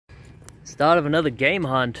Start of another game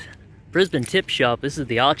hunt. Brisbane Tip Shop. This is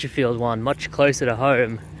the Archerfield one, much closer to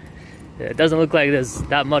home. It doesn't look like there's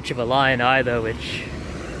that much of a line either, which,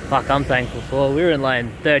 fuck, I'm thankful for. We were in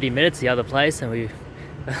line 30 minutes the other place and we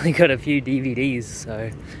only got a few DVDs, so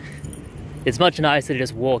it's much nicer to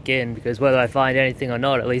just walk in, because whether I find anything or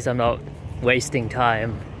not, at least I'm not wasting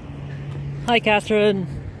time. Hi, Catherine.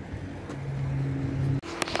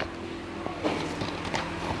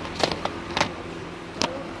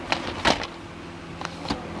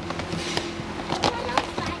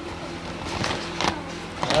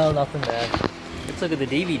 Well, nothing there. Let's look at the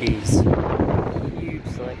DVDs. Huge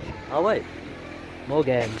selection. Oh wait, more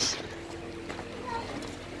games.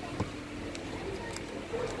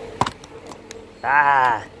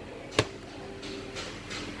 Ah!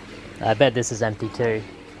 I bet this is empty too.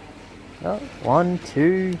 Oh, 1,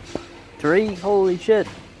 2, 3. Holy shit!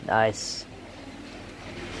 Nice.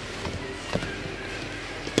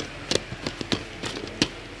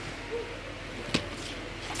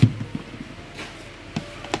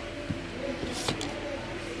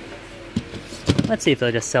 Let's see if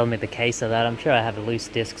they'll just sell me the case of that. I'm sure I have a loose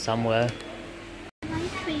disc somewhere. I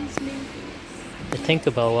like these movies. The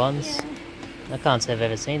Tinkerbell ones. Yeah. I can't say I've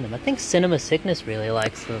ever seen them. I think Cinema Sickness really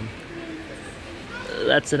likes them.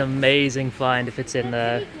 That's an amazing find if it's in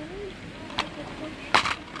there.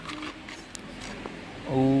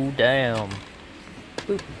 Oh, damn.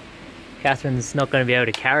 Oop. Catherine's not going to be able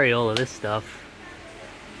to carry all of this stuff.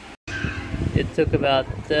 It took about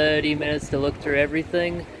 30 minutes to look through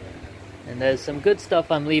everything. And there's some good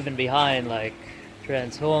stuff I'm leaving behind, like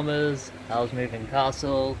Transformers, Howl's Moving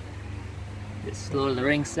Castle, this Lord of the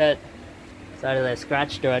Rings set. Either they're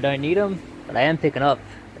scratched or I don't need them, but I am picking up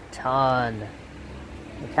a ton.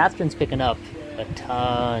 And Catherine's picking up a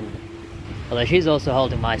ton. Although she's also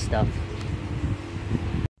holding my stuff.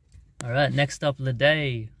 Alright, next up of the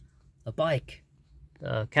day, a bike.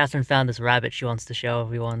 Catherine found this rabbit she wants to show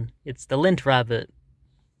everyone. It's the Lint Rabbit.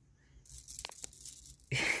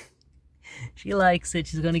 She likes it.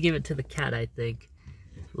 She's going to give it to the cat, I think.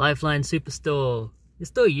 Lifeline Superstore. This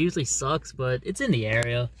store usually sucks, but it's in the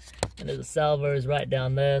area. And there's a Salvos right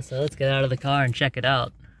down there, so let's get out of the car and check it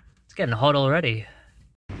out. It's getting hot already.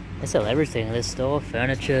 They sell everything in this store.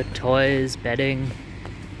 Furniture, toys, bedding.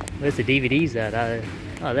 Where's the DVDs at?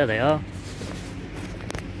 Oh, there they are.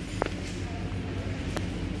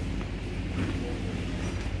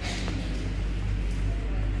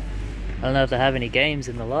 I don't know if they have any games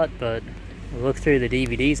in the lot, but we'll look through the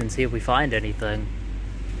DVDs and see if we find anything.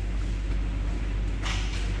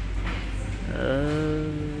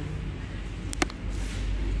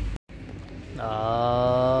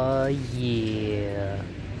 Yeah.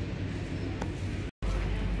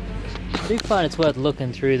 I do find it's worth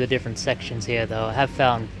looking through the different sections here though. I have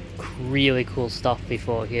found really cool stuff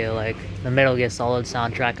before here, like the Metal Gear Solid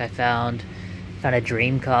soundtrack I found a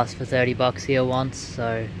Dreamcast for 30 bucks here once,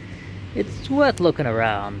 so it's worth looking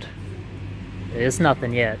around. There's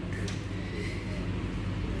nothing yet.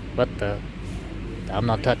 What the? I'm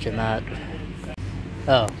not touching that.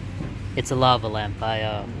 Oh, it's a lava lamp.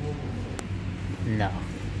 No.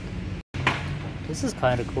 This is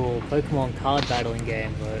kind of cool. Pokemon card battling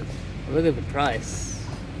game, but look at the price.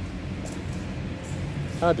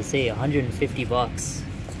 It's hard to see, 150 bucks.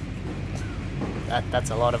 That's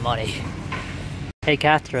a lot of money. Hey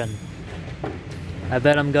Catherine, I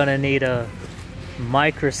bet I'm gonna need a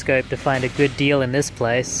microscope to find a good deal in this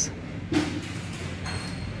place.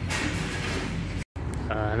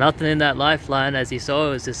 Nothing in that Lifeline, as you saw.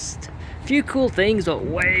 It was just a few cool things, but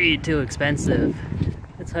way too expensive.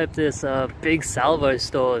 Let's hope this big Salvo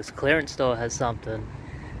store, this clearance store, has something.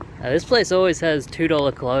 This place always has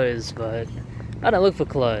 $2 clothes, but I don't look for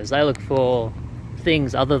clothes. I look for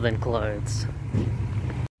things other than clothes.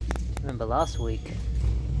 Remember last week?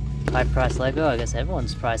 High price Lego. I guess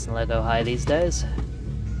everyone's pricing Lego high these days.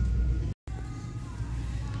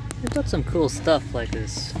 They've got some cool stuff like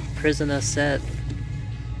this Prisoner set.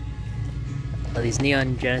 These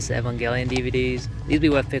Neon Genesis Evangelion DVDs. These would be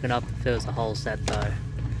worth picking up if it was a whole set though.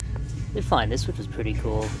 Did find this, which was pretty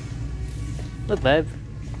cool. Look, babe.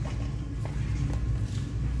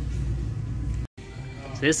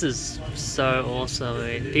 This is so awesome.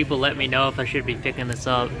 I mean, people let me know if I should be picking this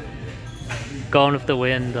up. Gone with the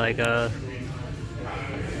Wind, like a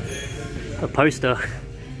poster.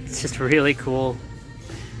 It's just really cool.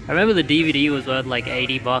 I remember the DVD was worth like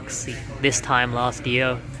 80 bucks this time last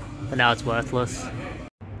year, but now it's worthless.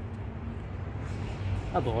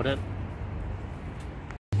 I bought it.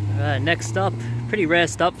 Alright, next up, pretty rare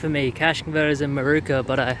stuff for me, cash converters in Maruka,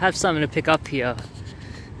 but I have something to pick up here.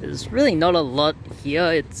 There's really not a lot here.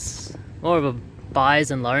 It's more of a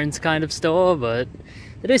buys and loans kind of store, but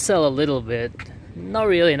they do sell a little bit. Not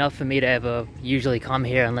really enough for me to ever usually come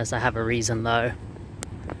here unless I have a reason though.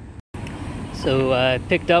 So I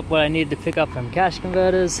picked up what I needed to pick up from Cash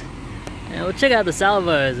Converters, and we'll check out the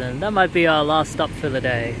salvos, and that might be our last stop for the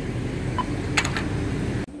day.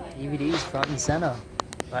 DVDs front and center,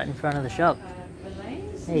 right in front of the shop.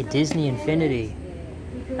 Hey, Disney Infinity.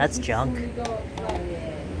 That's junk.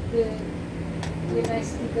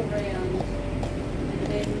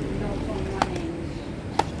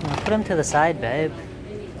 I'll put them to the side, babe,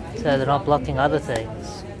 so they're not blocking other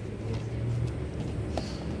things.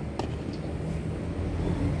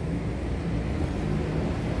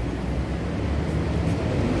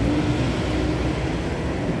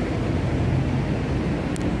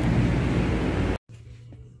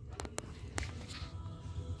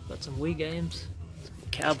 Got some Wii games, some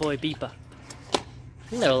Cowboy Bebop. I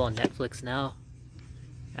think they're all on Netflix now.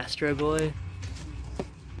 Astro Boy.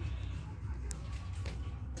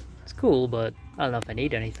 It's cool, but I don't know if I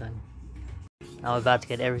need anything. I'm about to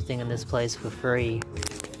get everything in this place for free.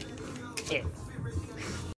 Yeah.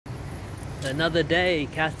 Another day,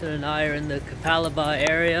 Catherine and I are in the Capalaba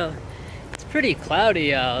area. It's pretty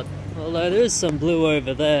cloudy out, although there's some blue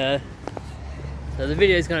over there. So the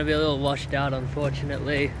video is going to be a little washed out,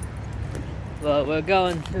 unfortunately. But we're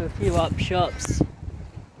going to a few up shops.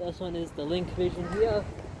 First one is the Link Vision here.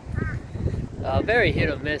 Very hit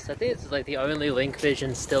or miss. I think this is like the only Link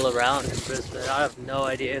Vision still around in Brisbane. I have no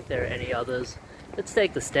idea if there are any others. Let's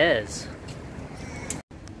take the stairs.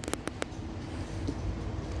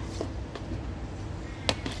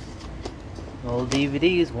 All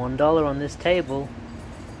DVDs, $1 on this table.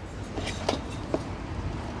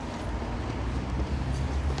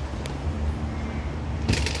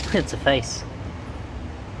 It's a face.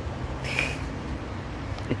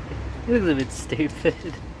 It looks a bit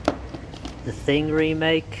stupid. The Thing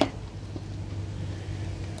remake.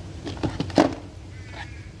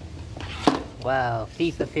 Wow,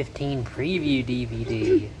 FIFA 15 preview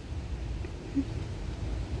DVD.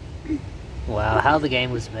 Wow, how the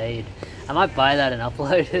game was made. I might buy that and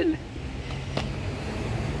upload it.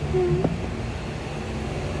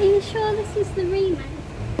 Are you sure this is the remake?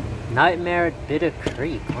 Nightmare at Bitter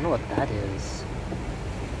Creek. I wonder what that is.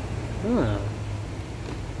 Huh.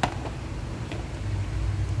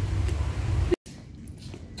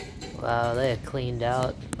 Wow, they are cleaned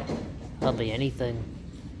out. Hardly anything.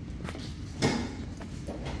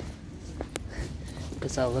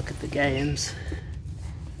 Guess I'll look at the games.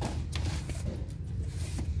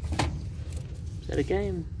 Is that a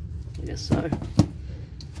game? I guess so.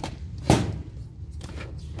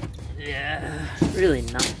 Yeah, really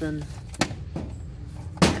nothing.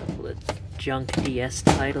 A couple of junk DS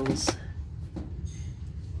titles.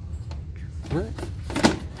 What?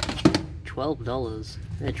 $12.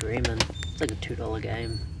 They're dreaming. It's like a $2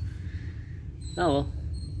 game. Oh well.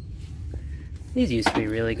 These used to be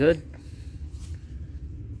really good.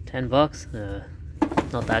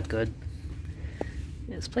 $10? Not that good.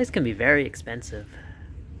 Yeah, this place can be very expensive.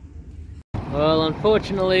 Well,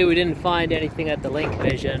 unfortunately we didn't find anything at the Link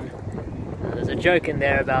Vision. There's a joke in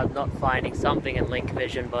there about not finding something in Link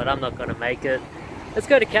Vision, but I'm not going to make it. Let's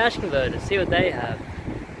go to Cash Converters, see what they have.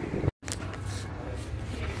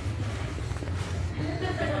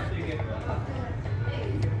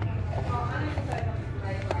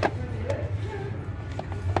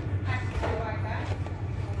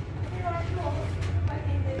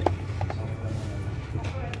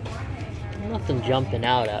 Nothing jumping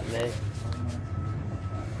out at me.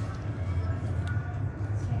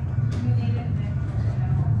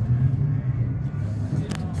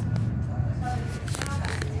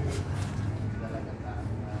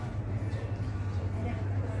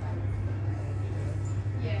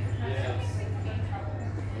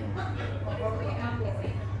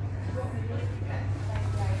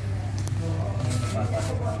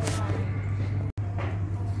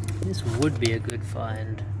 This would be a good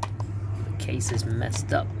find. The case is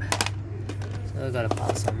messed up, so I gotta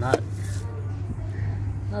pass on that.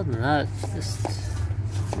 Other than that, just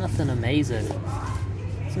nothing amazing.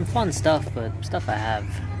 Some fun stuff, but stuff I have.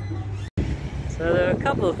 So there are a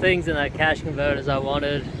couple of things in that Cash Converters I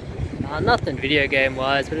wanted. Nothing video game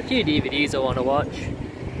wise, but a few DVDs I want to watch.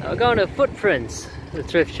 We're going to Footprints, the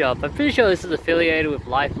thrift shop. I'm pretty sure this is affiliated with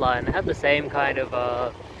Lifeline. They have the same kind of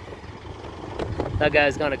that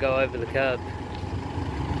guy's gonna go over the curb.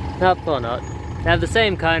 Nope, or not. They have the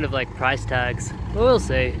same kind of like price tags. But we'll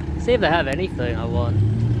see. See if they have anything I want.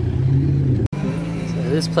 So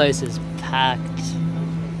this place is packed.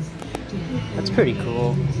 That's pretty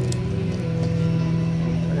cool. I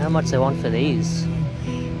wonder how much they want for these.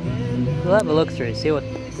 We'll have a look through, see what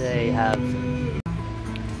they have.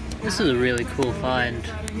 This is a really cool find.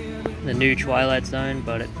 The new Twilight Zone,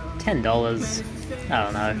 but at $10. I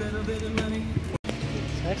don't know.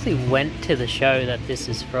 So I actually went to the show that this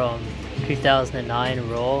is from, 2009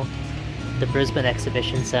 Raw, the Brisbane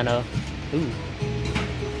Exhibition Centre. Ooh.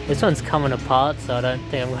 This one's coming apart, so I don't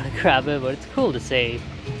think I'm going to grab it, but it's cool to see.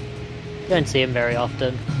 You don't see them very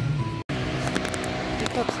often.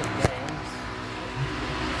 Pick up some games.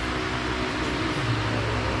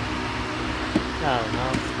 I don't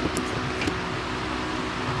know.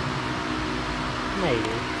 Maybe.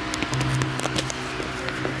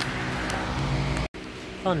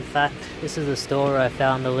 Fun fact, this is the store where I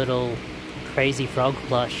found the little Crazy Frog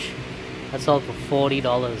plush. That sold for $40.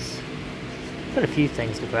 Got a few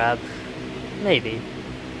things to grab. Maybe.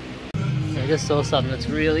 I just saw something that's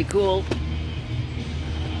really cool.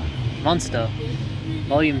 Monster.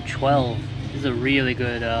 Volume 12. This is a really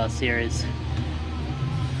good series.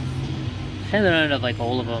 I don't have like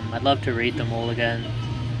all of them. I'd love to read them all again.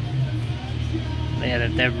 Yeah,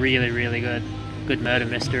 they're really, really good. Good murder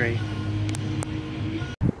mystery.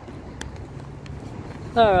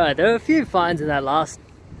 Alright, there were a few finds in that last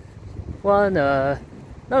one. Not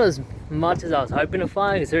as much as I was hoping to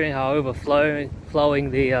find, considering how overflowing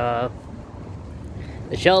the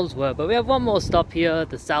shelves were. But we have one more stop here,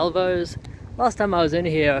 the Salvos. Last time I was in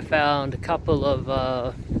here, I found a couple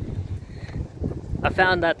of... I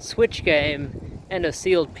found that Switch game and a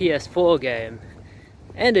sealed PS4 game.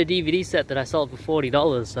 And a DVD set that I sold for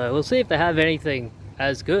 $40, so we'll see if they have anything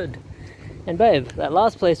as good. And babe, that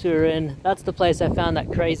last place we were in, that's the place I found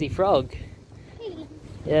that crazy frog.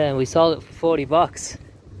 Yeah, and we sold it for $40.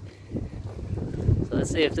 So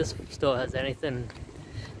let's see if this store has anything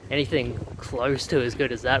close to as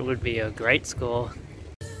good as that. Would be a great score.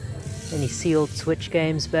 Any sealed Switch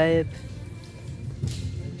games, babe?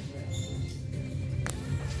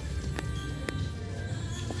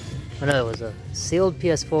 I know there was a sealed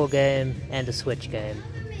PS4 game and a Switch game.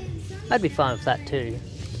 I'd be fine with that too.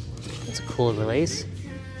 That's a cool release.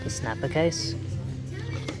 The snapper case.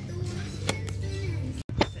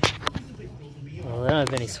 Well, they don't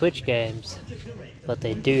have any Switch games, but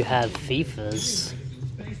they do have FIFAs.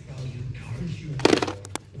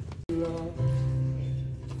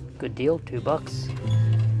 Good deal,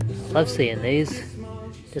 $2. Love seeing these.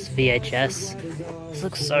 Just VHS. This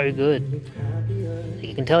looks so good.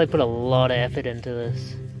 You can tell they put a lot of effort into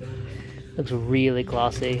this. Looks really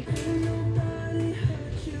classy.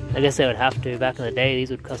 I guess they would have to. Back in the day, these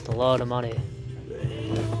would cost a lot of money.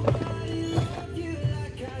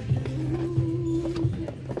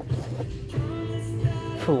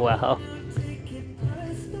 Wow.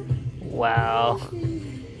 Wow.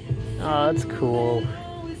 Oh, that's cool.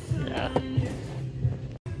 Yeah.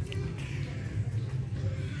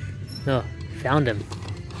 Oh, found him.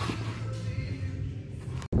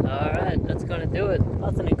 Alright, that's gonna do it.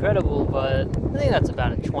 Nothing incredible, but I think that's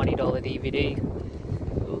about a $20 DVD.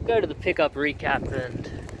 We'll go to the pickup recap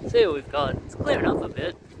and see what we've got. It's clearing up a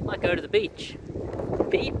bit. Might go to the beach.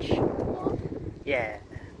 Beach? Yeah.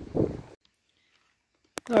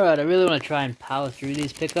 Alright, I really want to try and power through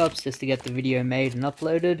these pickups just to get the video made and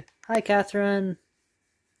uploaded. Hi, Catherine.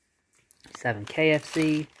 7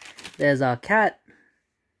 KFC. There's our cat.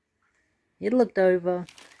 It looked over.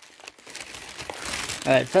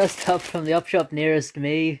 Alright, first up from the op shop nearest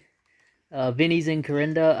me, Vinnie's in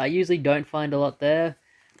Corinda. I usually don't find a lot there,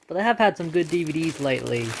 but they have had some good DVDs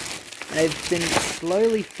lately. I've been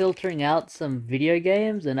slowly filtering out some video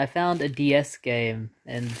games, and I found a DS game,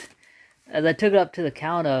 and as I took it up to the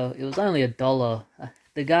counter, it was only $1.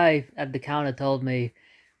 The guy at the counter told me,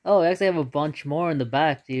 "Oh, I actually have a bunch more in the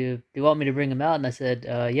back. Do you want me to bring them out?" And I said,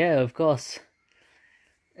 "Yeah, of course."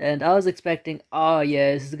 And I was expecting, oh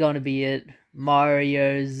yeah, this is going to be it.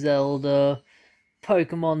 Mario, Zelda,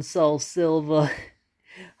 Pokemon Soul Silver,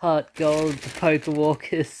 Heart Gold, the Poker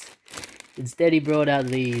Walkers. Instead he brought out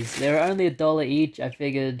these. They were only $1 each. I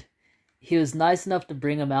figured he was nice enough to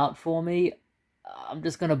bring them out for me. I'm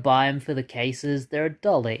just going to buy them for the cases. They're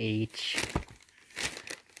 $1 each.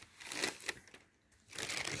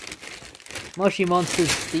 Moshi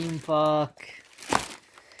Monsters Theme Park.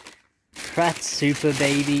 Kratz Super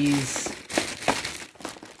Babies.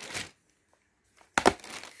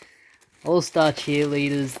 All-Star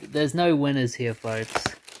Cheerleaders. There's no winners here, folks.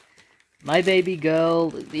 My Baby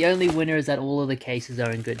Girl. The only winner is that all of the cases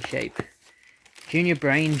are in good shape. Junior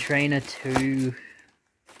Brain Trainer 2.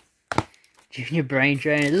 Junior Brain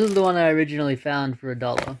Trainer. This is the one I originally found for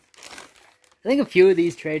 $1. I think a few of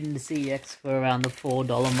these trade into CEX for around the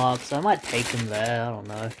 $4 mark, so I might take them there. I don't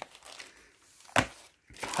know.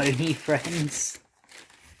 Pony Friends.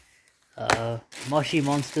 Moshi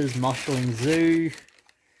Monsters, Moshling Zoo,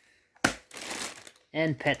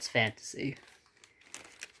 and Pets Fantasy.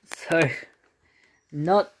 So,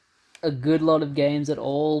 not a good lot of games at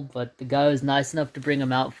all, but the guy was nice enough to bring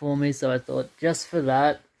them out for me, so I thought just for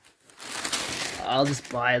that, I'll just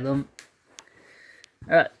buy them.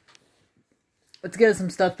 Alright, let's get some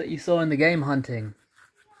stuff that you saw in the game hunting.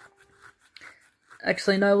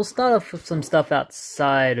 Actually, no, we'll start off with some stuff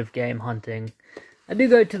outside of game hunting. I do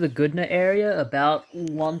go to the Goodna area about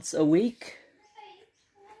once a week,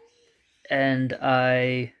 and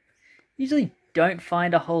I usually don't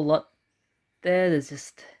find a whole lot there. There's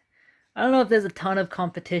just, I don't know if there's a ton of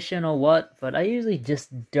competition or what, but I usually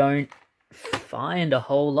just don't find a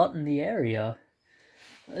whole lot in the area.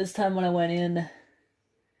 This time when I went in,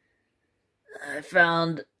 I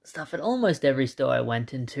found stuff at almost every store I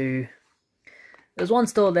went into. There was one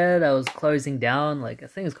store there that was closing down, like I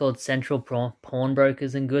think it's called Central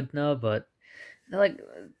Pawnbrokers in Goodna, but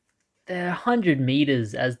they're 100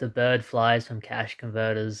 meters as the bird flies from cash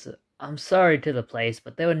converters. I'm sorry to the place,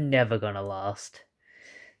 but they were never gonna last.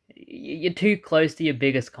 You're too close to your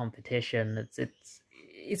biggest competition.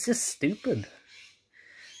 It's just stupid.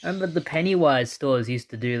 I remember the Pennywise stores used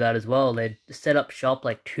to do that as well. They'd set up shop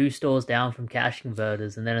like 2 stores down from cash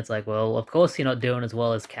converters, and then it's like, well, of course you're not doing as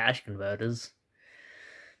well as cash converters.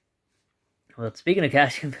 Well, speaking of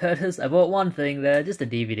cash converters, I bought one thing there, just a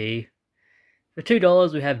DVD. For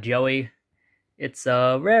 $2 we have Joey. It's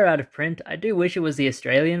rare out of print. I do wish it was the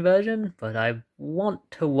Australian version, but I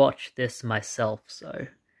want to watch this myself, so...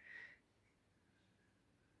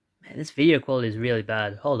 Man, this video quality is really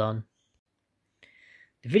bad. Hold on.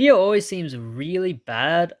 The video always seems really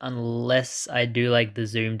bad unless I do like the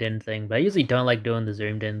zoomed in thing, but I usually don't like doing the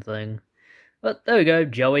zoomed in thing. But there we go,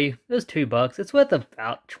 Joey. It was $2. It's worth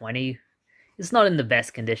about 20. It's not in the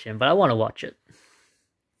best condition, but I want to watch it.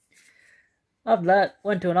 After that,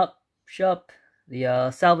 went to an up shop,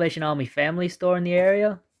 the Salvation Army family store in the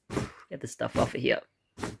area. Get the stuff off of here.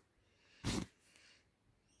 And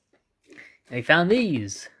we found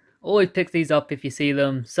these. Always pick these up if you see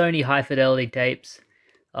them. Sony high fidelity tapes.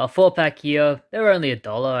 4-pack here. They were only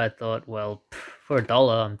 $1. I thought, well, for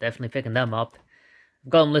 $1, I'm definitely picking them up.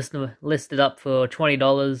 I've got them listed up for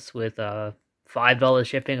 $20 with $5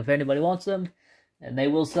 shipping if anybody wants them. And they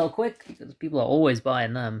will sell quick because people are always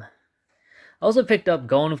buying them. I also picked up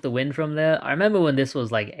Gone with the Wind from there. I remember when this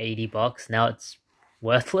was like $80. Now it's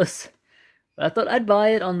worthless. But I thought I'd buy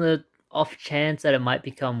it on the off chance that it might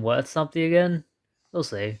become worth something again. We'll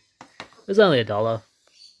see. It was only $1.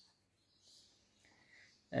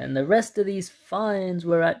 And the rest of these finds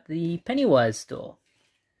were at the Pennywise store.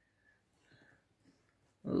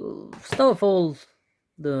 We'll start with all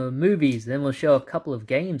the movies, then we'll show a couple of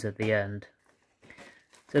games at the end.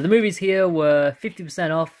 So the movies here were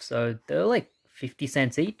 50% off, so they're like 50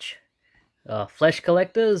 cents each. Flesh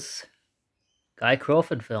Collectors, Guy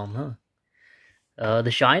Crawford film, huh?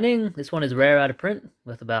 The Shining, this one is rare out of print,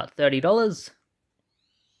 worth about $30.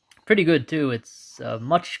 Pretty good too, it's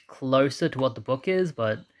much closer to what the book is,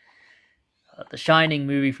 but The Shining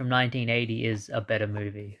movie from 1980 is a better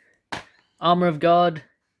movie. Armor of God,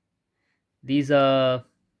 these are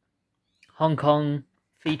Hong Kong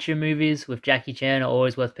feature movies with Jackie Chan are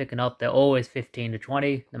always worth picking up. They're always 15 to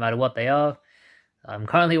 20, no matter what they are. I'm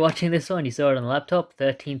currently watching this one, you saw it on the laptop,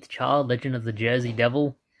 13th Child, Legend of the Jersey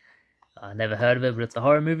Devil. Never heard of it, but it's a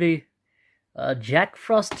horror movie. Jack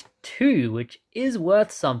Frost 2, which is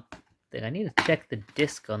worth something. I need to check the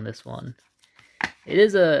disc on this one. It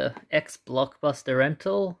is a ex-Blockbuster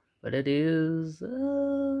rental, but it is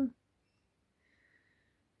a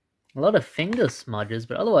lot of finger smudges,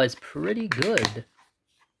 but otherwise pretty good.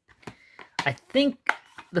 I think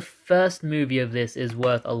the first movie of this is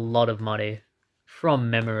worth a lot of money,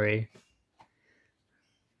 from memory.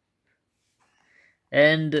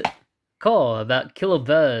 And Call about Killer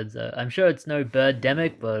Birds. I'm sure it's no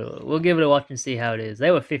Birdemic, but we'll give it a watch and see how it is.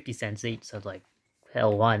 They were 50 cents each, so I was like,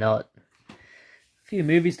 hell, why not? A few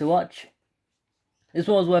movies to watch. This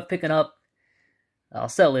one was worth picking up. I'll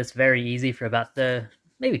sell this very easy for about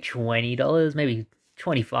maybe $20, maybe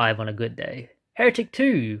 $25 on a good day. Heretic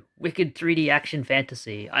 2, Wicked 3D Action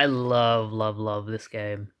Fantasy. I love, love, love this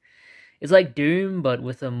game. It's like Doom, but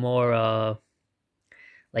with a more,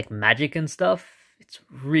 like magic and stuff. It's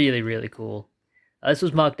really, really cool. This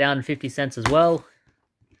was marked down 50 cents as well.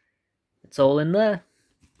 It's all in there.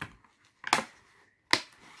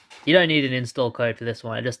 You don't need an install code for this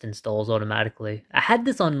one, it just installs automatically. I had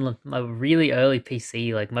this on my really early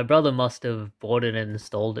PC, like my brother must have bought it and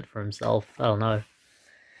installed it for himself, I don't know.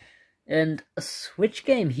 And a Switch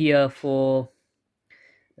game here for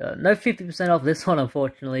No 50% off this one,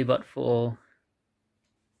 unfortunately, but for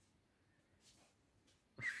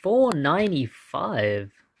 $4.95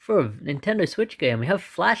 for a Nintendo Switch game. We have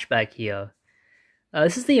Flashback here.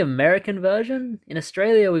 This is the American version. In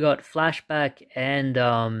Australia, we got Flashback and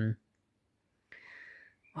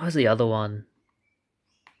what was the other one?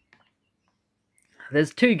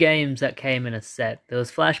 There's two games that came in a set. There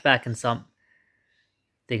was Flashback and something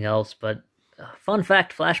else, but fun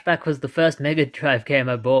fact, Flashback was the first Mega Drive game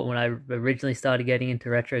I bought when I originally started getting into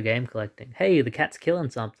retro game collecting. Hey, the cat's killing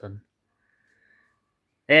something.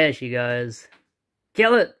 There she goes.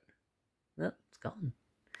 Kill it! Oh, it's gone.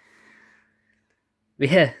 But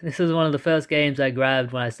yeah, this was one of the first games I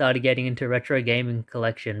grabbed when I started getting into retro gaming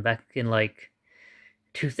collection back in like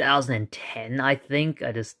 2010, I think.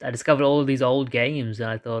 I discovered all of these old games and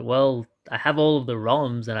I thought, well, I have all of the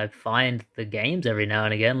ROMs and I find the games every now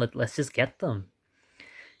and again. Let's just get them.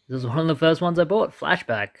 This was one of the first ones I bought.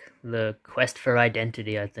 Flashback, The Quest for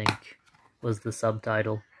Identity, I think, was the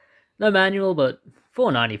subtitle. No manual, but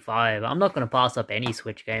 $4.95. I'm not going to pass up any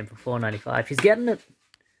Switch game for $4.95. She's getting it.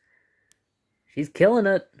 She's killing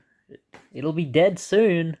it. It'll be dead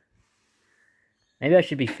soon. Maybe I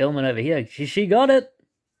should be filming over here. She got it.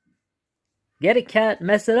 Get it, cat.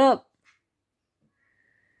 Mess it up.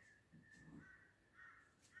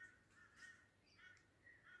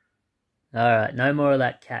 Alright, no more of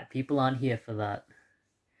that, cat. People aren't here for that.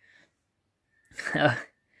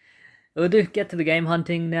 We'll get to the game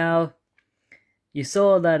hunting now. You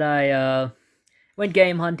saw that I went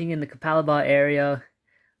game hunting in the Capalaba area.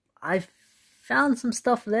 I found some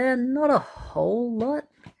stuff there, not a whole lot.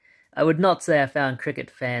 I would not say I found Cricket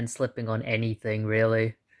Fan slipping on anything,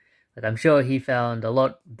 really. Like, I'm sure he found a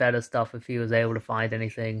lot better stuff if he was able to find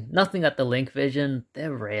anything. Nothing at the Link Vision.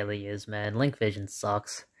 There rarely is, man. Link Vision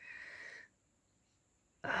sucks.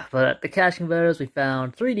 But at the Cash Converters, we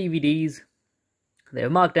found 3 DVDs. They were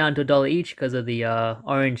marked down to $1 each because of the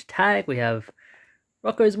orange tag. We have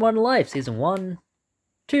Rocko's Modern Life, Season 1,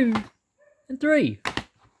 2, and 3.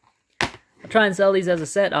 I'll try and sell these as a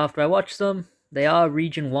set after I watch them. They are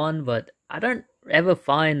Region 1, but I don't ever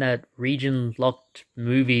find that region-locked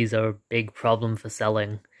movies are a big problem for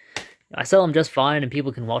selling. I sell them just fine, and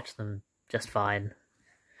people can watch them just fine.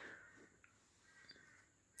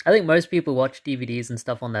 I think most people watch DVDs and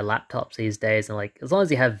stuff on their laptops these days, and like, as long as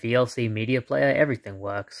you have VLC media player, everything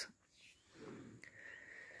works.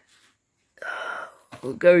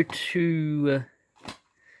 We'll go to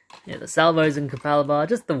the Salvos in Capalaba.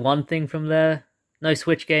 Just the one thing from there. No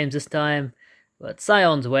Switch games this time. But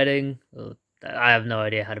Scion's Wedding. I have no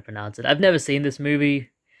idea how to pronounce it. I've never seen this movie.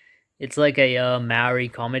 It's like a Maori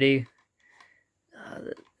comedy.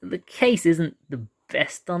 The case isn't the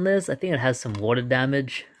best on this. I think it has some water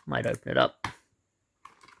damage. Might open it up.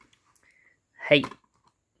 Hate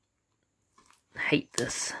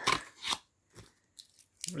this.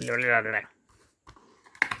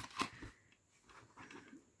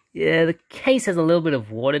 Yeah, the case has a little bit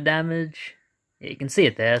of water damage. Yeah, you can see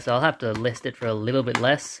it there, so I'll have to list it for a little bit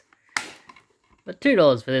less. But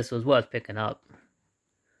 $2 for this was worth picking up.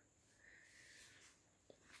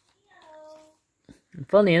 And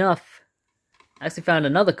funny enough, I actually found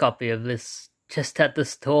another copy of this just at the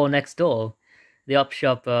store next door. The Op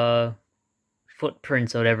Shop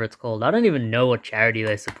Footprints or whatever it's called. I don't even know what charity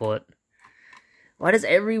they support. Why does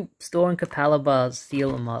every store in Capalaba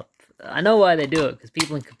steal them up? I know why they do it, because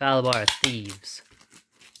people in Capalaba are thieves.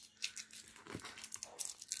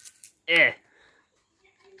 Eh.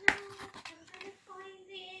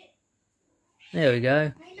 There we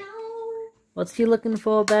go. What's she looking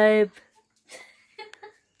for, babe?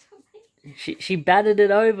 She batted it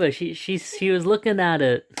over. She was looking at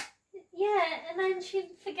it. Yeah, and then she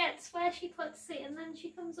forgets where she puts it, and then she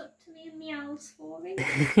comes up to me and meows for me. Yeah,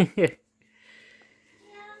 there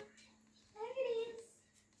it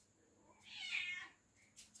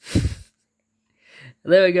is.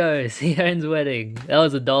 There we go. Sion's Wedding. That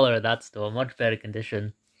was $1 at that store. Much better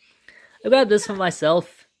condition. I grabbed this for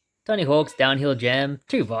myself. Tony Hawk's Downhill Jam.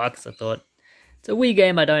 $2, I thought. It's a Wii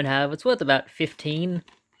game I don't have. It's worth about $15.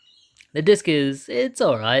 The disc it's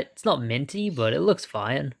alright. It's not minty, but it looks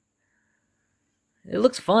fine. It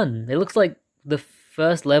looks fun. It looks like the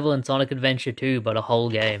first level in Sonic Adventure 2, but a whole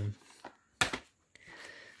game.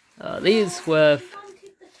 These were... She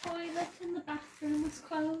wanted the toilet in the bathroom was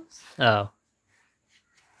closed. Oh.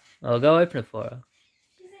 I'll go open it for her.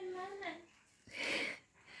 She's in there.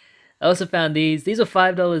 I also found these. These were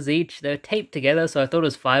 $5 each. They're taped together, so I thought it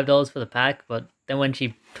was $5 for the pack, but then when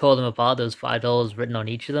she tore them apart, there was $5 written on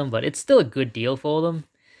each of them, but it's still a good deal for them.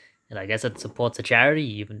 And I guess it supports a charity,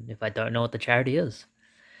 even if I don't know what the charity is.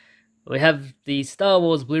 We have the Star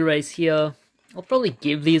Wars Blu-rays here. I'll probably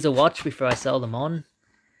give these a watch before I sell them on.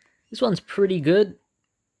 This one's pretty good.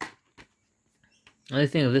 The only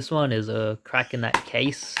thing of this one is a crack in that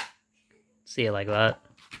case. See it like that.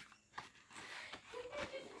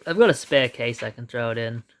 I've got a spare case I can throw it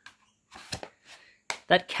in.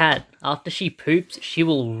 That cat, after she poops, she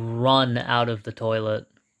will run out of the toilet.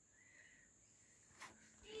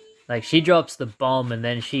 Like, she drops the bomb and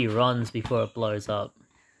then she runs before it blows up.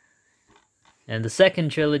 And the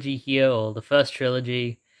second trilogy here, or the first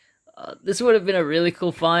trilogy, this would have been a really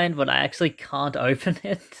cool find, but I actually can't open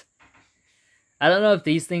it. I don't know if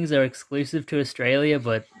these things are exclusive to Australia,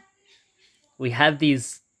 but we have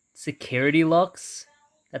these security locks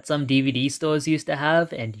that some DVD stores used to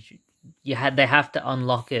have, and they have to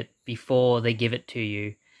unlock it before they give it to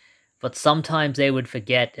you. But sometimes they would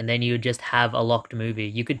forget, and then you would just have a locked movie.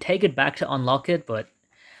 You could take it back to unlock it, but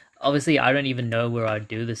obviously I don't even know where I'd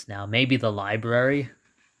do this now. Maybe the library.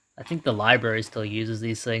 I think the library still uses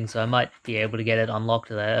these things, so I might be able to get it unlocked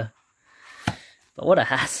there. But what a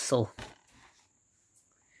hassle.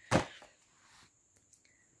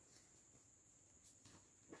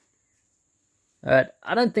 Alright,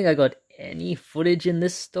 I don't think I got any footage in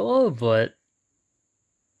this store, but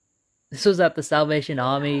this was at the Salvation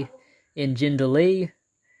Army in Jindalee.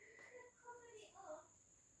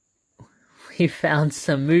 We found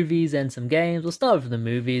some movies and some games. We'll start with the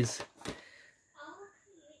movies.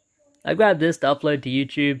 I grabbed this to upload to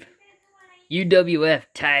YouTube. UWF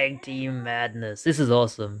Tag Team Madness. This is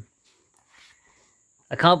awesome.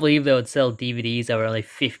 I can't believe they would sell DVDs that were only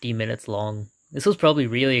 50 minutes long. This was probably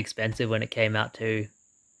really expensive when it came out too.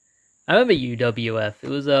 I remember UWF. It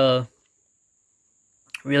was a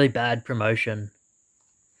really bad promotion.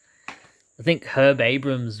 I think Herb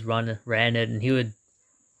Abrams ran it, and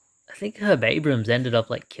I think Herb Abrams ended up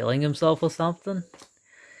like killing himself or something.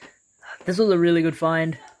 This was a really good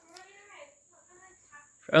find.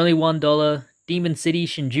 For only $1, Demon City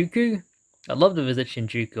Shinjuku. I'd love to visit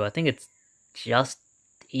Shinjuku. I think it's just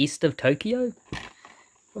east of Tokyo,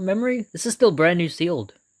 from memory. This is still brand new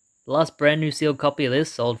sealed. The last brand new sealed copy of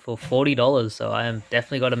this sold for $40, so I am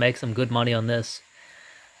definitely got to make some good money on this.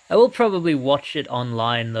 I will probably watch it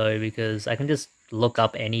online though, because I can just look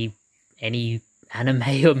up any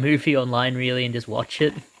anime or movie online really and just watch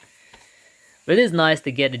it. But it is nice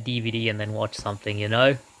to get a DVD and then watch something, you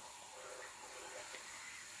know?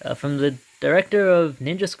 From the director of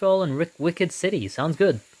Ninja Scroll and Wicked City. Sounds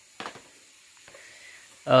good.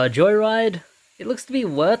 Joyride. It looks to be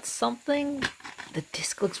worth something. The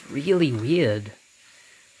disc looks really weird.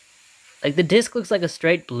 Like, the disc looks like a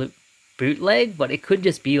straight bootleg, but it could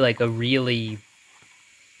just be like a really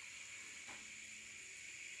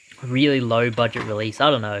low budget release. I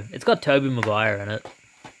don't know. It's got Tobey Maguire in it.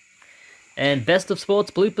 And Best of Sports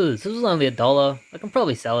bloopers. This was only $1. I can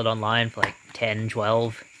probably sell it online for like 10,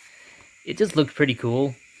 12. It just looked pretty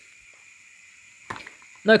cool.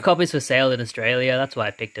 No copies for sale in Australia, that's why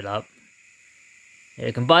I picked it up. Yeah,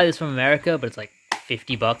 you can buy this from America, but it's like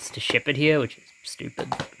 $50 to ship it here, which is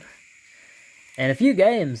stupid. And a few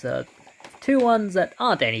games, two ones that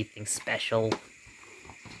aren't anything special.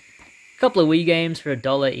 A couple of Wii games for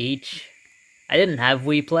 $1 each. I didn't have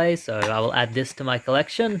Wii Play, so I will add this to my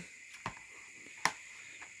collection.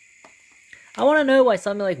 I want to know why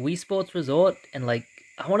something like Wii Sports Resort, and like,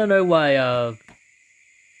 I want to know why,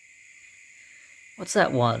 what's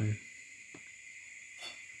that one?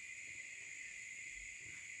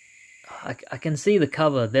 I can see the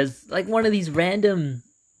cover. There's like one of these random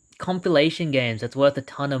compilation games that's worth a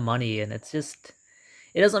ton of money, and it's just,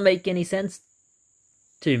 it doesn't make any sense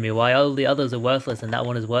to me why all the others are worthless and that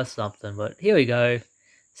one is worth something. But here we go.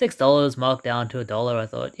 $6 marked down to $1. I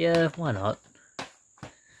thought, yeah, why not?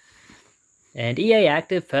 And EA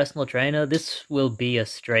Active Personal Trainer. This will be a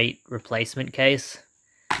straight replacement case.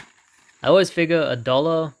 I always figure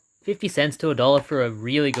 $1, 50 cents to $1 for a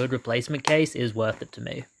really good replacement case is worth it to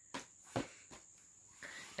me.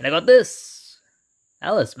 And I got this!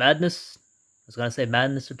 Alice Madness. I was going to say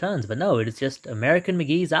Madness Returns, but no, it is just American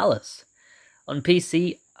McGee's Alice. On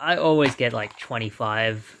PC, I always get like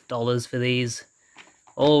 $25 for these.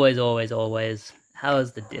 Always, always, always. How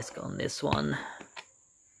is the disc on this one?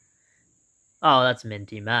 Oh, that's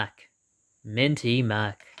Minty Mac. Minty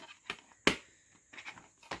Mac.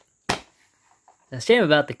 The shame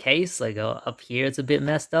about the case, like up here it's a bit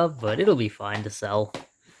messed up, but it'll be fine to sell.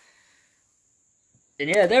 And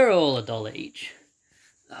yeah, they're all $1 each.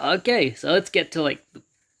 Okay, so let's get to like the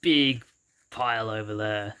big pile over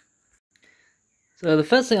there. So the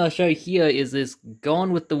first thing I'll show here is this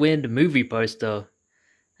Gone with the Wind movie poster.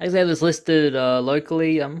 I just have this listed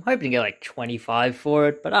locally. I'm hoping to get like 25 for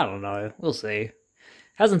it, but I don't know. We'll see.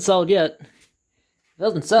 Hasn't sold yet. If it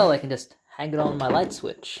doesn't sell, I can just hang it on my light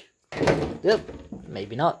switch. Yep,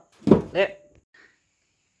 maybe not. There.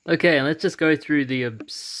 Okay, and let's just go through the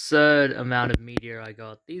absurd amount of media I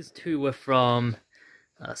got. These two were from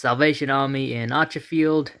Salvation Army in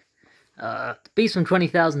Archerfield. Beast from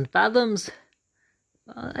 20,000 Fathoms.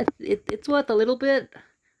 It's worth a little bit.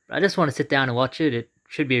 But I just want to sit down and watch it. It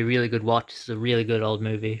should be a really good watch. It's a really good old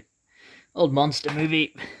movie. Old monster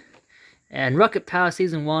movie. And Rocket Power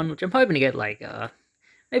Season 1, which I'm hoping to get like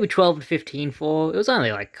maybe 12 to 15 for. It was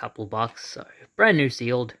only like a couple bucks, so brand new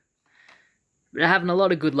sealed. But having a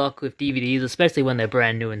lot of good luck with DVDs, especially when they're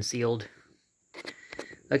brand new and sealed.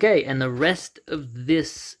 Okay, and the rest of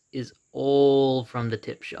this is all from the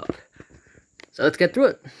tip shop. So let's get through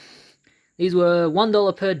it. These were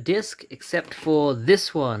 $1 per disc, except for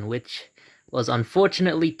this one, which was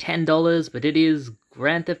unfortunately $10, but it is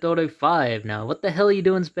Grand Theft Auto 5. Now, what the hell are you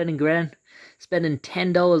doing spending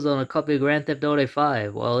 $10 on a copy of Grand Theft Auto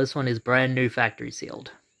 5? Well, this one is brand new factory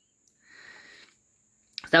sealed.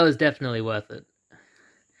 That was definitely worth it.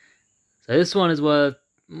 So this one is worth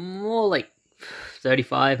more like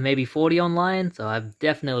 35, maybe 40 online, so I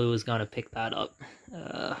definitely was going to pick that up.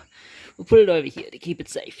 We'll put it over here to keep it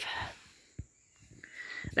safe.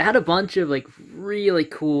 They had a bunch of like really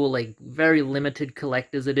cool, like very limited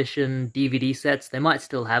collector's edition DVD sets. They might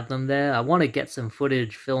still have them there. I want to get some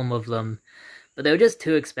footage, film of them, but they were just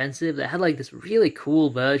too expensive. They had like this really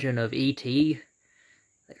cool version of E.T.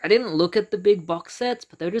 I didn't look at the big box sets,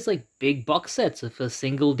 but they were just like big box sets for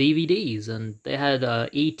single DVDs, and they had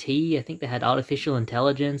E.T., I think they had Artificial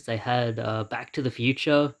Intelligence, they had Back to the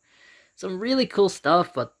Future, some really cool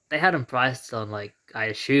stuff, but they had them priced on like, I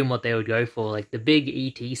assume what they would go for. Like the big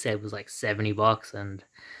E.T. set was like 70 bucks, and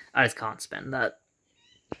I just can't spend that.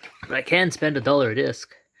 But I can spend $1 a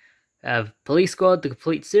disc. I have Police Squad, the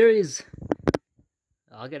complete series.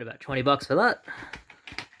 I'll get about 20 bucks for that.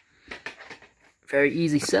 Very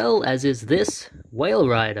easy sell, as is this Whale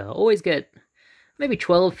Rider. Always get maybe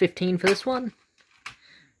 12, 15 for this one.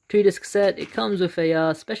 2-disc set. It comes with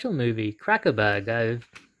a special movie, Cracker Bag. I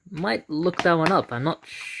might look that one up. I'm not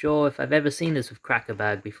sure if I've ever seen this with Cracker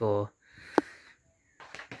Bag before.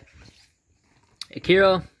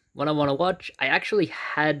 Akira, what I want to watch. I actually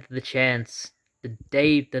had the chance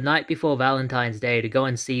the night before Valentine's Day to go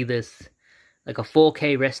and see this, like a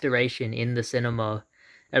 4K restoration in the cinema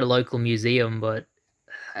at a local museum, but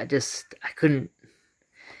I couldn't.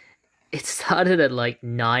 It started at like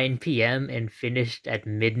 9 p.m. and finished at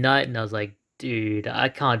midnight, and I was like, dude, I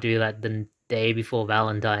can't do that the day before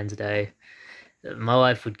Valentine's Day. My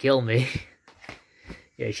wife would kill me.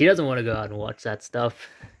 Yeah, she doesn't want to go out and watch that stuff.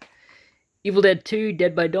 Evil Dead 2,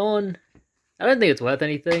 Dead by Dawn. I don't think it's worth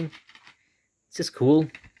anything. It's just cool.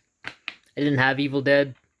 I didn't have Evil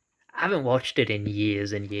Dead. I haven't watched it in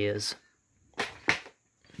years and years.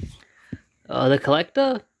 The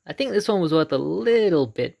Collector? I think this one was worth a little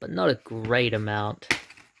bit, but not a great amount.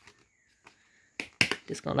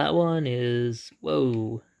 Disc on that one is...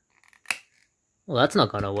 whoa. Well, that's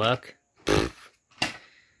not gonna work.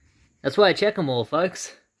 That's why I check them all,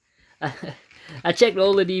 folks. I checked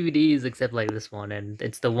all the DVDs except like this one, and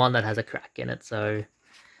it's the one that has a crack in it, so...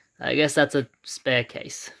 I guess that's a spare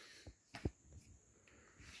case.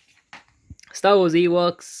 Star Wars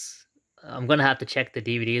Ewoks... I'm gonna have to check the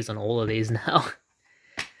DVDs on all of these now.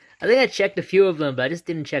 I think I checked a few of them, but I just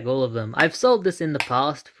didn't check all of them. I've sold this in the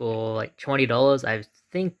past for like $20. I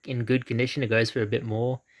think in good condition it goes for a bit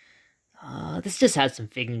more. This just has some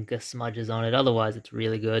finger smudges on it, otherwise it's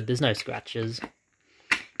really good. There's no scratches.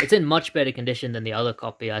 It's in much better condition than the other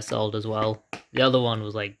copy I sold as well. The other one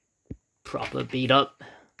was like proper beat up.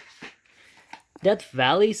 Death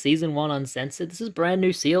Valley Season 1 Uncensored. This is brand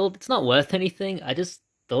new sealed. It's not worth anything. I just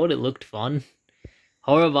thought it looked fun.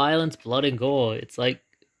 Horror, violence, blood and gore. It's like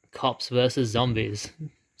cops versus zombies.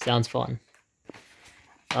 Sounds fun.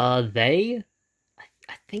 I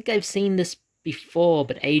think I've seen this before,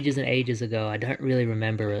 but ages and ages ago. I don't really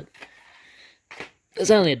remember it.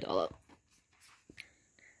 It's only $1.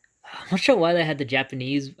 I'm not sure why they had the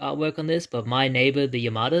Japanese artwork on this, but My Neighbor, the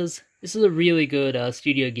Yamadas. This is a really good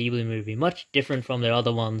Studio Ghibli movie. Much different from their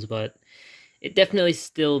other ones, but it definitely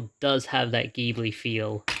still does have that Ghibli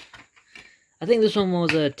feel. I think this one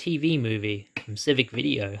was a TV movie from Civic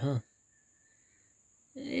Video, huh?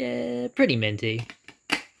 Yeah, pretty minty.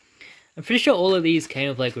 I'm pretty sure all of these came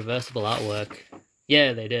with like reversible artwork.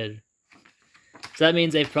 Yeah, they did. So that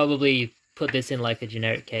means they've probably put this in like a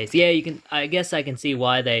generic case. Yeah, you can. I guess I can see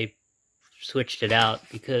why they switched it out,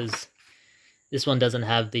 because this one doesn't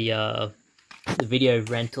have the The video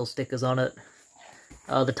rental stickers on it.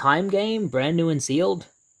 The Time Game, brand new and sealed.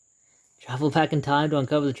 Travel back in time to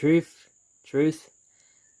uncover the truth.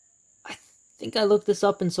 I think I looked this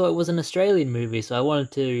up and saw it was an Australian movie, so I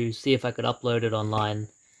wanted to see if I could upload it online.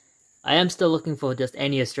 I am still looking for just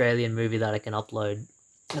any Australian movie that I can upload.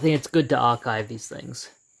 I think it's good to archive these things.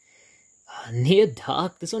 Near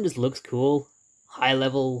Dark, this one just looks cool. High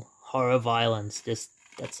level horror violence,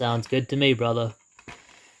 that sounds good to me, brother.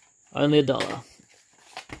 Only $1.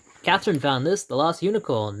 Catherine found this, The Last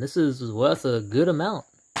Unicorn. This is worth a good amount.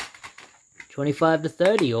 25 to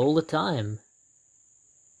 30 all the time.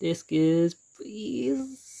 Disc is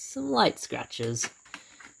some light scratches.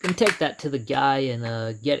 Can take that to the guy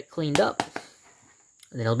and get it cleaned up.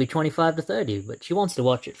 And then it'll be 25 to 30, but she wants to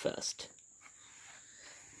watch it first.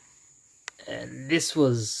 And this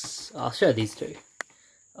was... I'll show these two.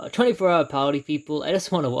 24-hour Party People. I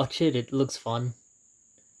just want to watch it. It looks fun.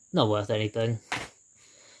 Not worth anything.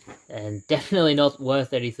 And definitely not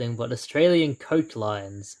worth anything, but Australian Coach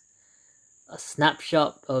Lines. A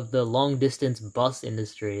snapshot of the long-distance bus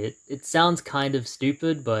industry. It sounds kind of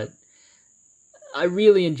stupid, but I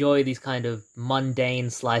really enjoy these kind of mundane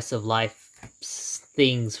slice-of-life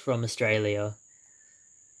things from Australia.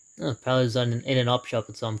 Oh, probably was in an op shop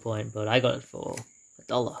at some point, but I got it for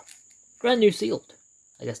 $1. Brand new sealed.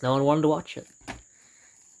 I guess no one wanted to watch it.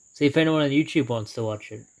 See if anyone on YouTube wants to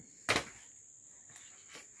watch it.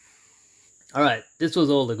 Alright, this was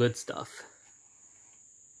all the good stuff.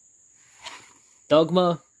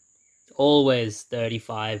 Dogma, always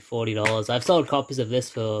 $35, $40. I've sold copies of this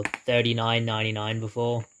for $39.99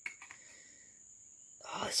 before.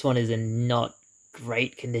 Oh, this one is in not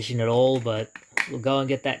great condition at all, but we'll go and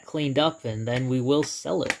get that cleaned up and then we will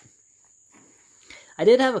sell it. I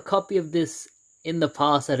did have a copy of this in the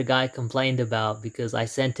past that a guy complained about because I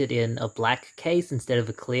sent it in a black case instead of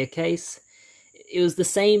a clear case. It was the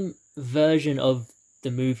same version of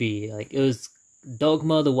the movie. Like, it was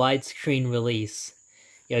Dogma, the widescreen release.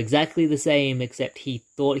 You know, exactly the same, except he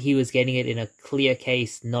thought he was getting it in a clear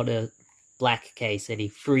case, not a black case, and he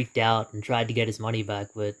freaked out and tried to get his money back,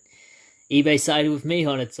 but eBay sided with me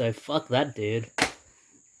on it, so fuck that dude.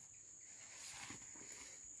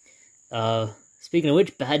 Speaking of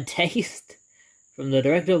which, Bad Taste. From the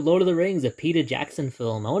director of Lord of the Rings, a Peter Jackson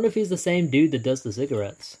film. I wonder if he's the same dude that does the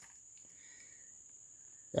cigarettes.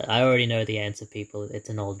 I already know the answer, people. It's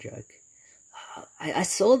an old joke. I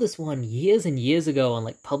saw this one years and years ago on,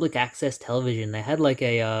 like, public access television. They had, like,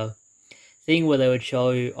 a thing where they would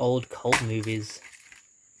show old cult movies.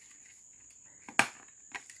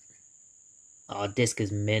 Oh, disc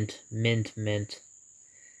is mint. Mint.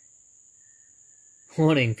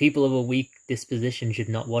 Warning, people of a weak disposition should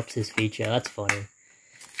not watch this feature. That's funny.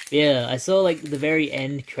 Yeah, I saw, like, the very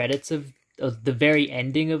end credits of the very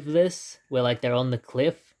ending of this, where, like, they're on the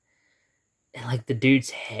cliff, and, like, the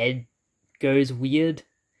dude's head goes weird.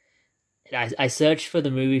 And I searched for the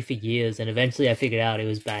movie for years, and eventually I figured out it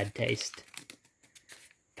was Bad Taste.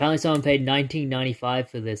 Apparently someone paid $19.95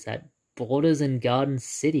 for this at Borders and Garden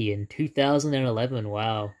City in 2011,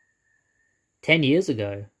 wow. 10 years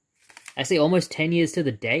ago. Actually, almost 10 years to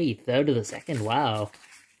the day, 3rd of the 2nd, wow.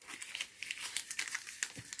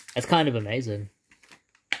 That's kind of amazing.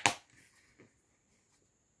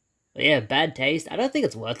 But yeah, Bad Taste. I don't think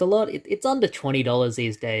it's worth a lot. It's under $20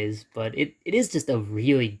 these days, but it is just a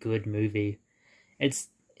really good movie. It's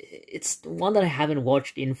one that I haven't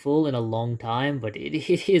watched in full in a long time, but it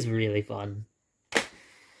is really fun.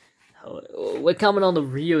 We're coming on the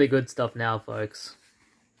really good stuff now, folks.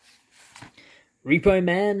 Repo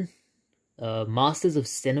Man, Masters of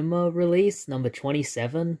Cinema release, number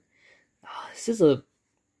 27. This is a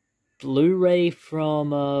Blu-ray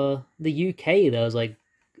from the UK that was, like,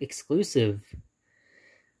 exclusive.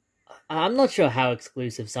 I'm not sure how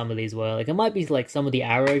exclusive some of these were. Like, it might be like some of the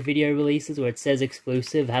Arrow video releases where it says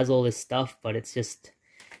exclusive, has all this stuff, but it's just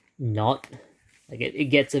not. Like, it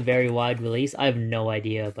gets a very wide release. I have no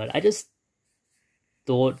idea, but I just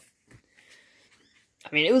thought... I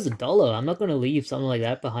mean, it was $1. I'm not going to leave something like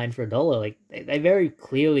that behind for $1. Like, they very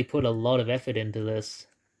clearly put a lot of effort into this.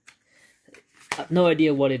 I have no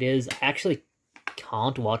idea what it is. I actually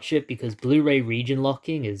can't watch it because Blu-ray region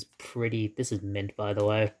locking is pretty... This is mint, by the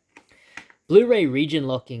way. Blu-ray region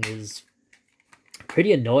locking is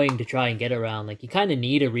pretty annoying to try and get around. Like, you kind of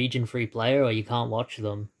need a region-free player or you can't watch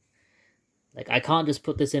them. Like, I can't just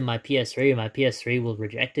put this in my PS3 and my PS3 will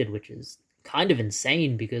reject it, which is kind of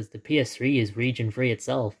insane because the PS3 is region-free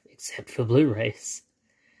itself, except for Blu-rays.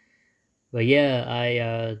 But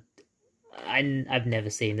yeah, I've never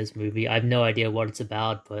seen this movie. I have no idea what it's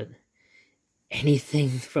about, but anything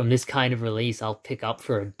from this kind of release I'll pick up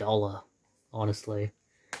for $1. honestly.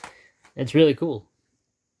 It's really cool.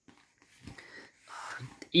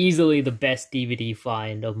 Easily the best DVD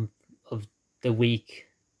find of the week.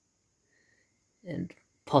 And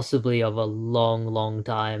possibly of a long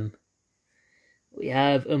time. We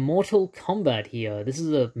have Immortal Kombat here. This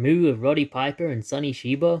is a movie of Roddy Piper and Sonny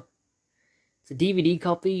Shiba. It's a DVD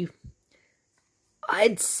copy.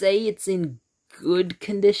 I'd say it's in good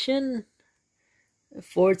condition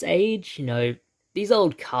for its age. You know, these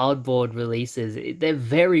old cardboard releases, they're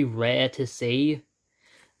very rare to see.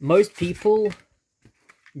 Most people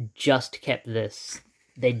just kept this.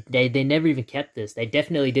 They never even kept this. They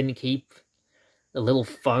definitely didn't keep the little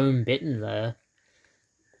foam bit in there.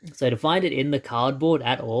 So to find it in the cardboard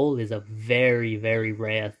at all is a very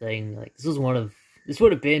rare thing. Like this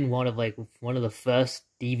would have been one of the first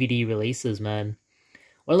DVD releases, man.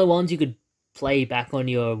 One of the ones you could play back on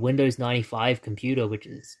your Windows 95 computer, which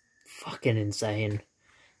is fucking insane.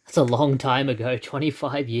 That's a long time ago,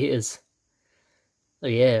 25 years. So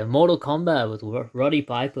yeah, Mortal Kombat with Roddy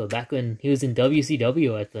Piper back when he was in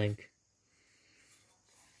WCW, I think.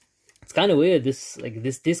 It's kind of weird. This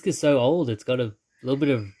disc is so old. It's got a little bit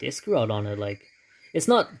of disc rot on it. Like, it's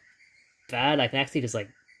not bad. I can actually just like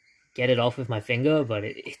get it off with my finger, but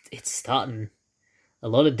it's starting. A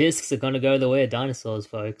lot of discs are gonna go the way of dinosaurs,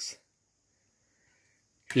 folks.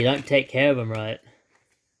 If you don't take care of them right.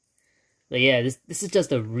 But yeah, this is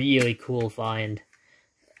just a really cool find.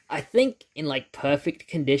 I think in like perfect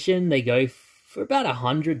condition they go for about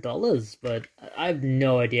 $100, but I have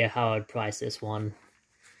no idea how I'd price this one.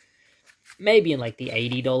 Maybe in like the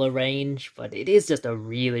 $80 range, but it is just a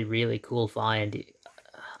really cool find.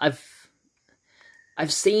 I've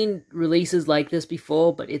seen releases like this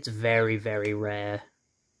before, but it's very rare.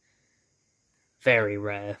 Very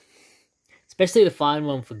rare. Especially to find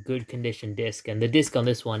one for good condition disc, and the disc on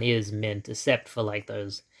this one is mint, except for like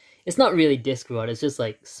those... It's not really disc rot, it's just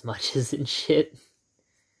like smudges and shit.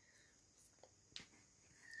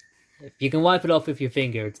 If you can wipe it off with your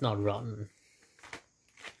finger, it's not rotten.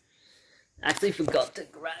 Actually forgot to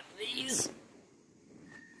grab these.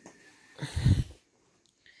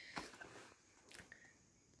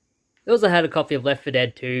 I also had a copy of Left 4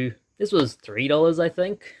 Dead 2. This was $3, I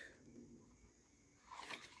think.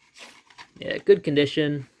 Yeah, good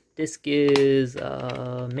condition. Disc is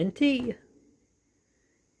minty.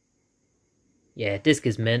 Yeah, disc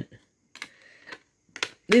is mint.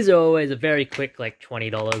 These are always a very quick, like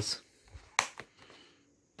 $20.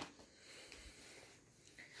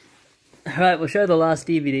 Alright, we'll show the last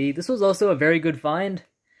DVD. This was also a very good find.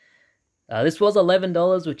 This was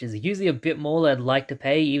 $11, which is usually a bit more than I'd like to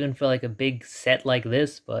pay, even for like a big set like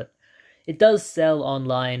this, but it does sell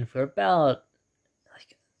online for about,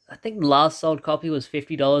 like, I think the last sold copy was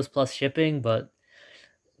 $50 plus shipping, but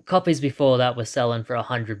copies before that were selling for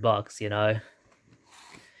 $100, you know.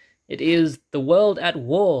 It is The World at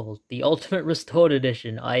War, the Ultimate Restored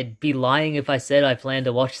Edition. I'd be lying if I said I planned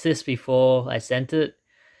to watch this before I sent it.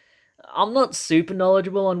 I'm not super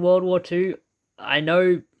knowledgeable on World War II. I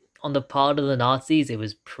know on the part of the Nazis it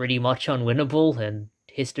was pretty much unwinnable, and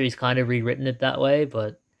history's kind of rewritten it that way,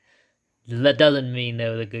 but that doesn't mean they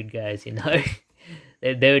were the good guys, you know?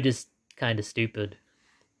 they were just kind of stupid.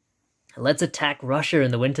 Let's attack Russia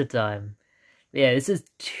in the wintertime. Yeah, this is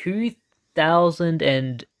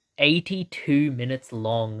 2,082 minutes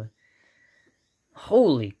long.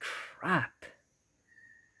 Holy crap.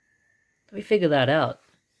 Let me figure that out.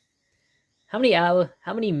 How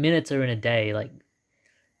many minutes are in a day? Like,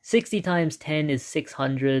 60 times 10 is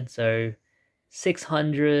 600, so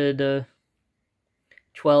 600,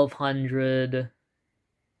 1200,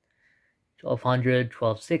 1200,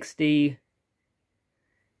 1260,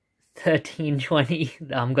 1320,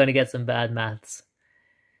 I'm gonna get some bad maths,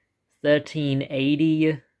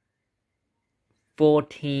 1380,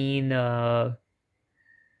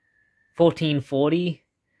 1440,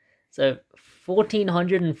 so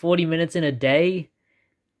 1440 minutes in a day,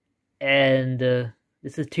 and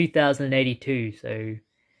this is 2082, so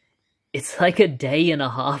it's like a day and a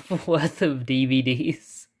half worth of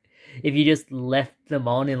DVDs if you just left them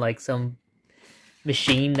on in like some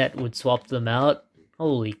machine that would swap them out.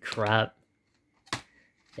 Holy crap.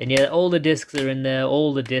 And yeah, all the discs are in there,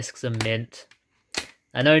 all the discs are mint.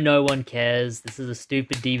 I know no one cares, this is a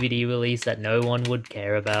stupid DVD release that no one would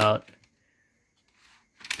care about.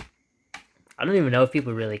 I don't even know if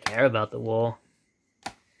people really care about the war.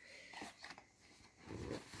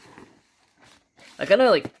 Like, I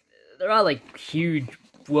know, like, there are, like, huge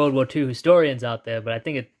World War II historians out there, but I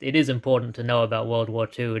think it is important to know about World War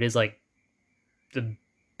II. It is, like, the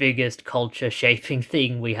biggest culture-shaping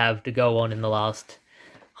thing we have to go on in the last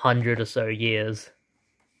 100 or so years.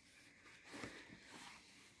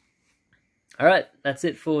 Alright, that's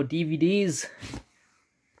it for DVDs.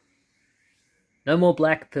 No more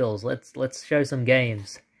black pills. Let's show some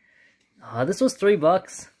games. This was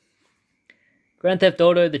 $3. Grand Theft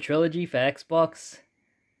Auto the Trilogy for Xbox.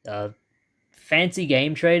 Fancy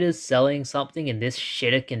Game Traders selling something in this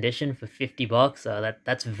shitter condition for $50.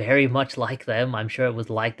 That's very much like them. I'm sure it was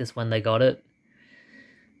like this when they got it.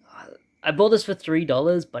 I bought this for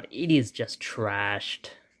 $3, but it is just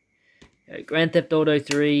trashed. Grand Theft Auto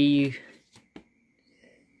 3.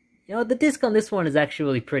 You know, the disc on this one is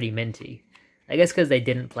actually pretty minty. I guess because they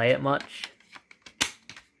didn't play it much.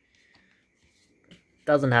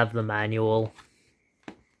 Doesn't have the manual.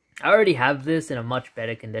 I already have this in a much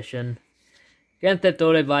better condition. Grand Theft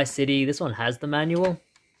Auto Vice City, this one has the manual.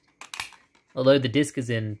 Although the disc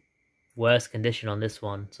is in worse condition on this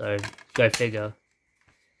one, so go figure.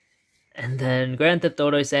 And then Grand Theft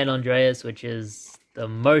Auto San Andreas, which is the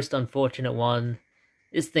most unfortunate one.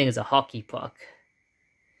 This thing is a hockey puck.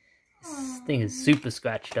 This thing is super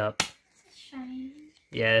scratched up. It's a shame.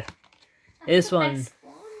 Yeah. That's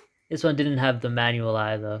This one didn't have the manual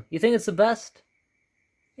either. You think it's the best?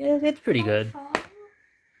 Yeah, it's pretty good.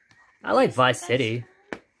 I like Vice City.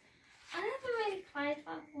 I never really played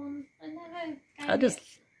that one. I never I gave just... it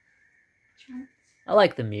a chance. I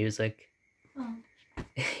like the music. Oh.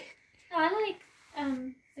 No, I like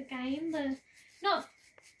the game, not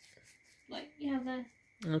like, you know,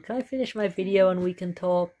 Oh, can I finish my video and we can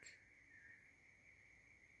talk?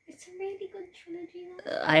 it's a really good trilogy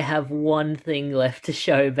though. I have one thing left to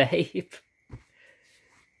show, babe.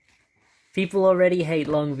 People already hate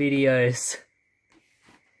long videos.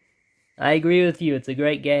 I agree with you, it's a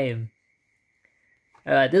great game.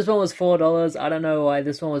 Alright, this one was $4. I don't know why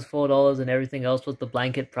this one was $4 and everything else was the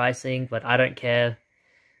blanket pricing, but I don't care.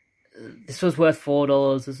 This was worth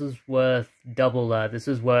 $4, this was worth double that, this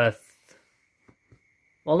was worth...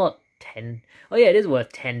 Well, not 10. Oh yeah, it is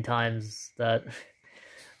worth 10 times that.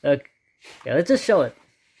 Okay, yeah, let's just show it.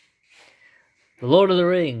 The Lord of the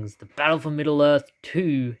Rings, The Battle for Middle-earth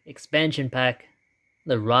 2 expansion pack,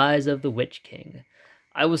 The Rise of the Witch King.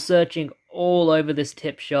 I was searching all over this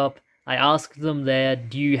tip shop. I asked them there,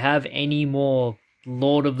 do you have any more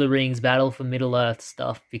Lord of the Rings Battle for Middle-earth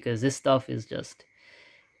stuff? Because this stuff is just...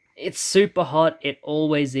 It's super hot, it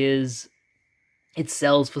always is. It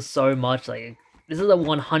sells for so much, like... This is a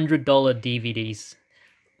 $100 DVDs,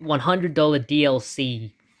 $100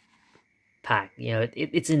 DLC pack. You know,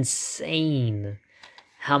 it's insane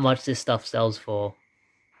how much this stuff sells for.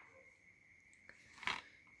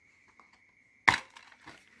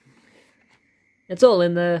 It's all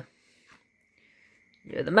in there.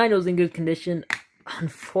 Yeah, the manual's in good condition.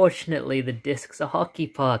 Unfortunately, the disc's a hockey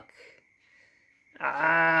puck.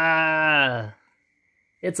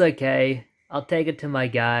 It's okay. I'll take it to my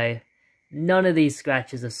guy. None of these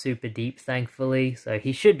scratches are super deep, thankfully, so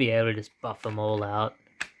he should be able to just buff them all out.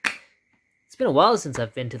 It's been a while since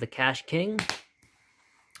I've been to the Cash King,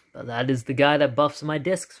 but that is the guy that buffs my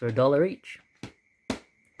discs for $1 each.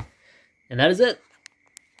 And that is it.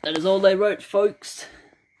 That is all they wrote, folks.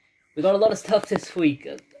 We got a lot of stuff this week.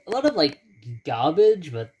 A lot of, like,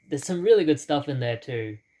 garbage, but there's some really good stuff in there,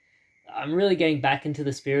 too. I'm really getting back into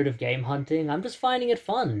the spirit of game hunting. I'm just finding it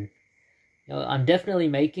fun. You know, I'm definitely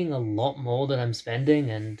making a lot more than I'm spending,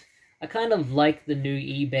 and I kind of like the new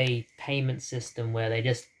eBay payment system where they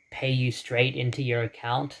just pay you straight into your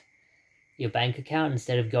account, your bank account,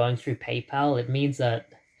 instead of going through PayPal. It means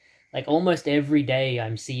that, like, almost every day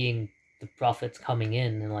I'm seeing the profits coming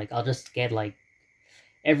in, and, like, I'll just get, like,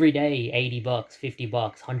 every day $80, $50,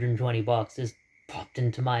 $120 just popped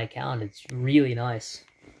into my account. It's really nice.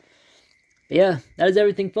 But yeah, that is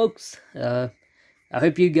everything, folks. I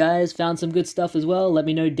hope you guys found some good stuff as well. Let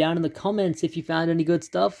me know down in the comments if you found any good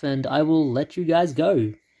stuff, and I will let you guys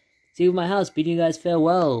go. See you at my house, bidding you guys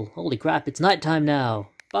farewell. Holy crap, it's nighttime now.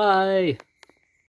 Bye!